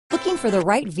Looking for the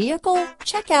right vehicle?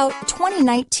 Check out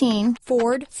 2019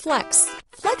 Ford Flex.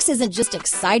 Flex isn't just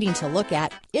exciting to look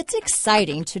at, it's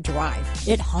exciting to drive.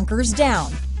 It hunkers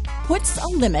down, puts a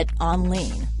limit on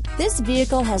lean. This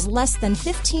vehicle has less than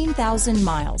 15,000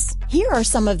 miles. Here are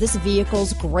some of this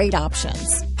vehicle's great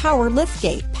options: power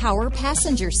liftgate, power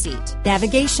passenger seat,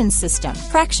 navigation system,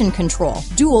 traction control,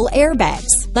 dual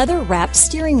airbags, leather-wrapped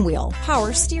steering wheel,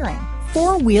 power steering,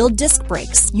 four-wheel disc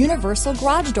brakes, universal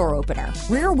garage door opener,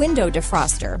 rear window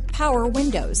defroster, power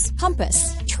windows,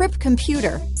 compass, trip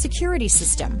computer, security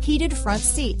system, heated front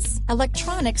seats,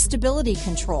 electronic stability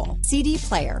control, CD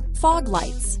player, fog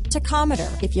lights, tachometer.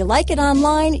 If you like it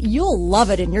online, you'll love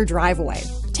it in your driveway.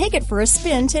 Take it for a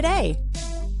spin today.